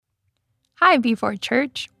Hi, B4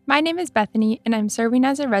 Church. My name is Bethany, and I'm serving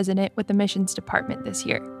as a resident with the Missions Department this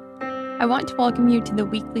year. I want to welcome you to the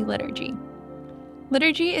weekly Liturgy.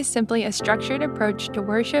 Liturgy is simply a structured approach to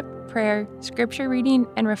worship, prayer, scripture reading,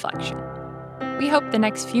 and reflection. We hope the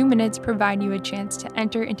next few minutes provide you a chance to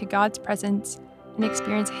enter into God's presence and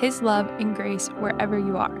experience His love and grace wherever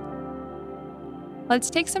you are. Let's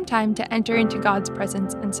take some time to enter into God's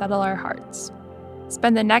presence and settle our hearts.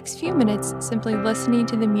 Spend the next few minutes simply listening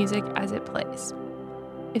to the music as it plays.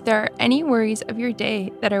 If there are any worries of your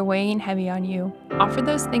day that are weighing heavy on you, offer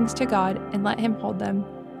those things to God and let Him hold them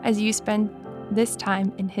as you spend this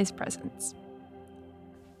time in His presence.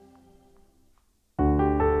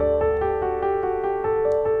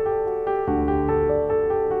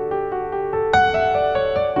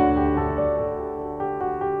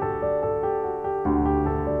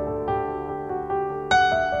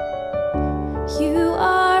 You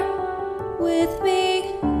are with me.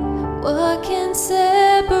 What can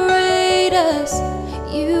separate us?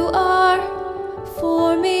 You are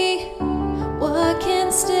for me. What can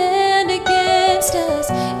stand against us?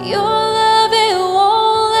 Your love, it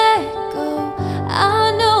won't let go.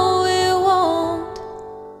 I know it won't.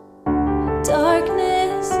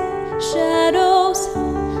 Darkness, shadows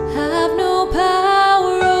have no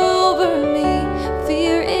power over me.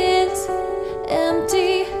 Fear is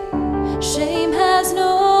empty. Shame has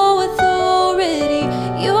no authority.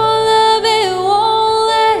 Your love, it won't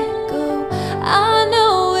let go. I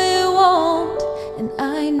know it won't. And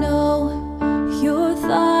I know your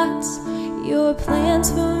thoughts, your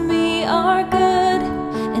plans for me are good.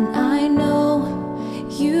 And I know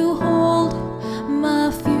you hold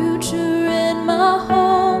my future and my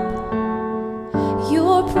hope.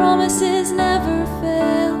 Your promises never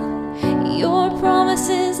fail. Your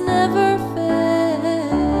promises never fail.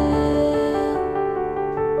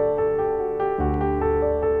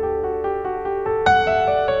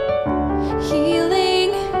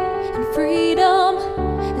 Healing and freedom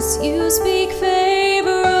as you speak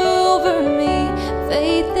favor over me.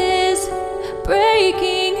 Faith is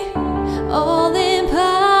breaking all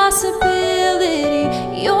impossibility.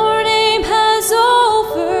 Your name has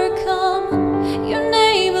overcome, your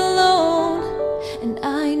name alone. And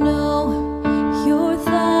I know your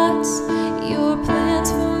thoughts, your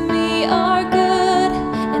plans for me are good.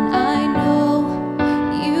 And I know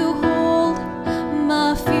you hold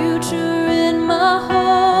my future and my hope.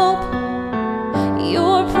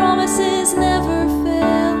 Your promises never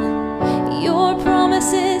fail. Your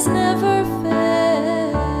promises never fail.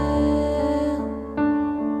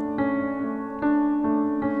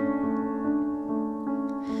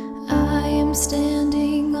 I am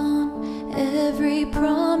standing on every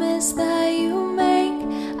promise that you make.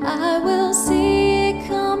 I will see it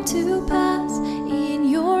come to pass in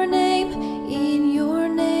your name, in your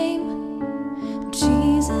name.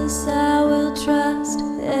 Jesus, I will trust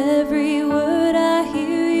every word I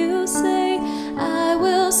hear you say. I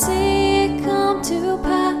will see it come to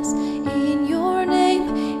pass in your name,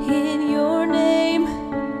 in your name.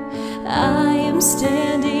 I am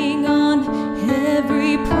standing on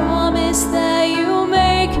every promise that you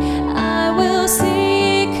make. I will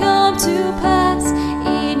see it come to pass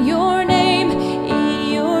in your name, in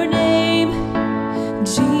your name.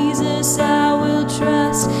 Jesus, I will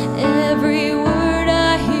trust every word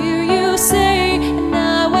I hear you say, and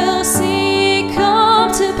I will see it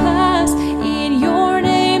come to pass in your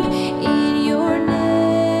name, in your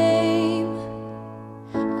name.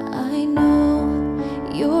 I know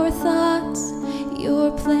your thoughts,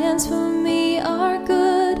 your plans for me are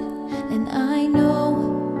good, and I know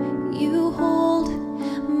you hold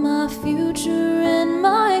my future and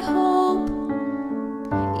my hope.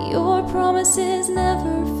 Your promises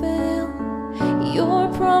never fail. Your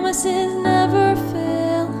promises never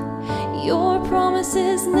fail. Your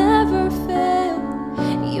promises never fail.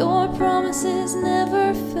 Your promises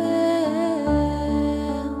never fail.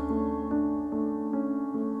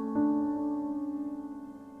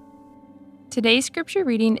 Today's scripture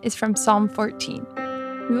reading is from Psalm 14.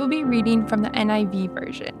 We will be reading from the NIV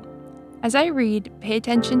version. As I read, pay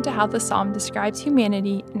attention to how the psalm describes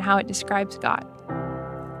humanity and how it describes God.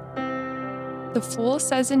 The fool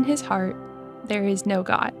says in his heart, "There is no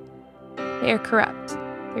God." They are corrupt.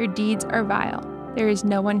 Their deeds are vile. There is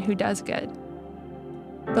no one who does good.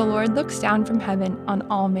 The Lord looks down from heaven on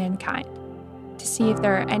all mankind to see if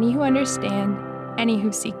there are any who understand, any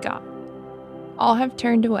who seek God. All have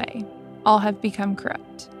turned away. All have become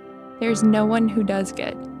corrupt. There is no one who does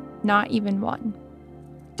good, not even one.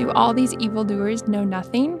 Do all these evildoers know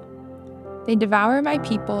nothing? They devour my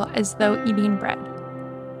people as though eating bread.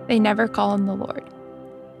 They never call on the Lord.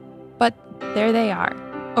 But there they are,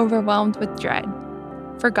 overwhelmed with dread,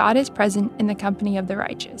 for God is present in the company of the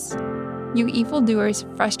righteous. You evildoers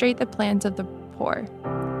frustrate the plans of the poor,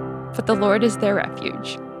 but the Lord is their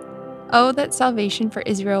refuge. Oh, that salvation for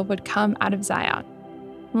Israel would come out of Zion.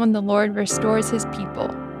 When the Lord restores his people,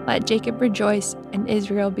 let Jacob rejoice and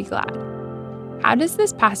Israel be glad. How does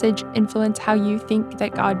this passage influence how you think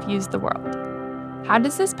that God views the world? How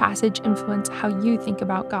does this passage influence how you think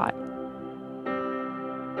about God?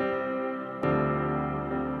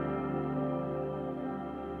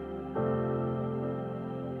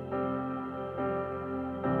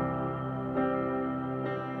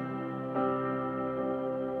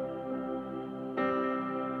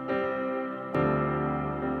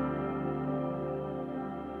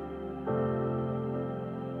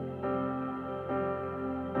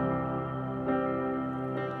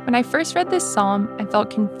 When I first read this psalm, I felt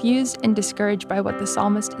confused and discouraged by what the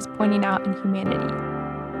psalmist is pointing out in humanity.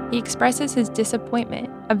 He expresses his disappointment,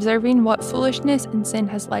 observing what foolishness and sin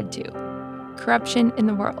has led to, corruption in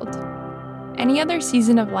the world. Any other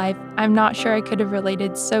season of life, I'm not sure I could have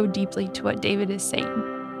related so deeply to what David is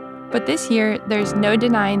saying. But this year, there's no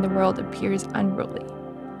denying the world appears unruly.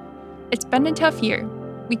 It's been a tough year.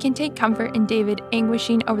 We can take comfort in David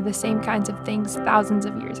anguishing over the same kinds of things thousands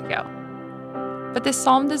of years ago. But this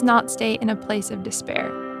psalm does not stay in a place of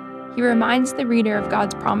despair. He reminds the reader of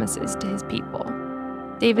God's promises to his people.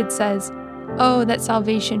 David says, "Oh, that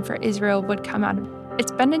salvation for Israel would come out of it."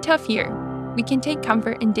 It's been a tough year. We can take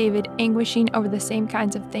comfort in David anguishing over the same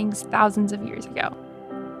kinds of things thousands of years ago.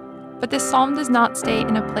 But this psalm does not stay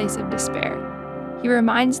in a place of despair. He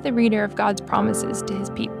reminds the reader of God's promises to his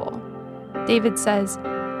people. David says,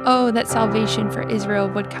 "Oh, that salvation for Israel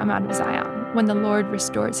would come out of Zion when the Lord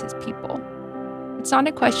restores his people." It's not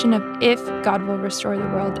a question of if God will restore the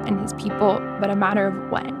world and his people, but a matter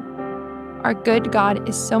of when. Our good God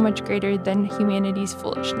is so much greater than humanity's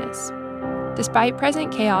foolishness. Despite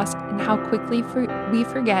present chaos and how quickly we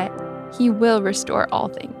forget, he will restore all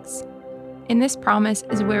things. In this promise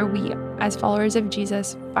is where we, as followers of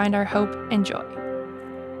Jesus, find our hope and joy.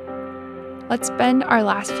 Let's spend our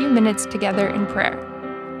last few minutes together in prayer.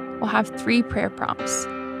 We'll have 3 prayer prompts.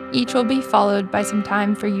 Each will be followed by some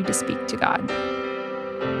time for you to speak to God.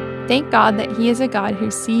 Thank God that he is a God who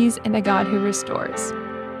sees and a God who restores.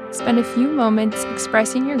 Spend a few moments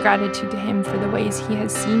expressing your gratitude to him for the ways he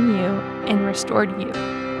has seen you and restored you.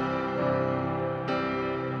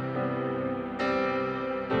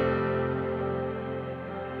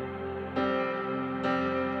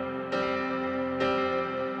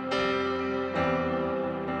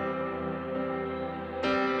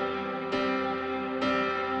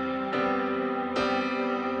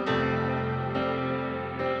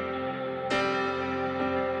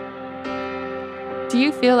 Do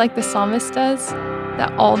you feel like the psalmist does,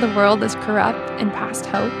 that all the world is corrupt and past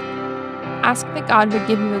hope? Ask that God would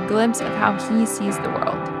give you a glimpse of how he sees the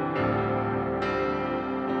world.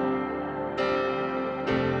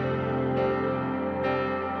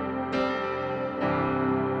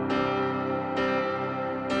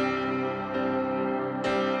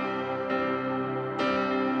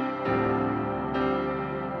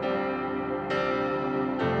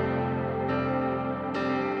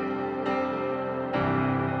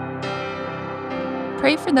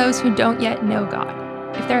 Pray for those who don't yet know God.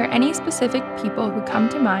 If there are any specific people who come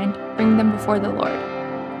to mind, bring them before the Lord.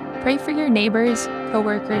 Pray for your neighbors,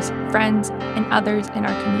 coworkers, friends, and others in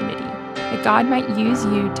our community, that God might use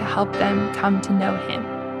you to help them come to know him.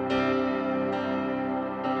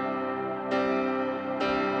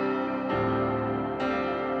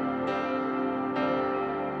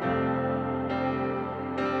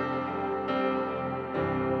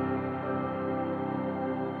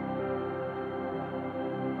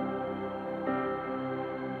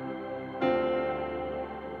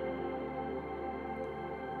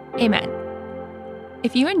 Amen.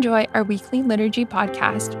 If you enjoy our weekly liturgy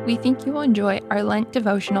podcast, we think you will enjoy our Lent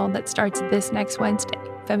devotional that starts this next Wednesday,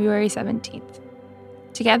 February 17th.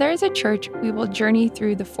 Together as a church, we will journey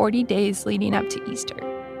through the 40 days leading up to Easter.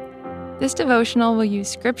 This devotional will use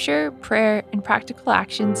scripture, prayer, and practical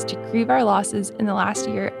actions to grieve our losses in the last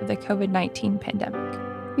year of the COVID-19 pandemic.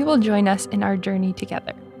 You will join us in our journey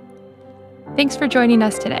together. Thanks for joining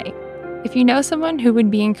us today. If you know someone who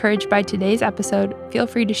would be encouraged by today's episode, feel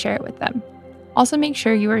free to share it with them. Also, make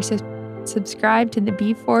sure you are subscribed to the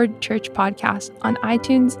Be Forward Church podcast on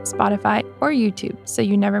iTunes, Spotify, or YouTube so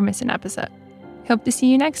you never miss an episode. Hope to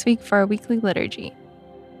see you next week for our weekly liturgy.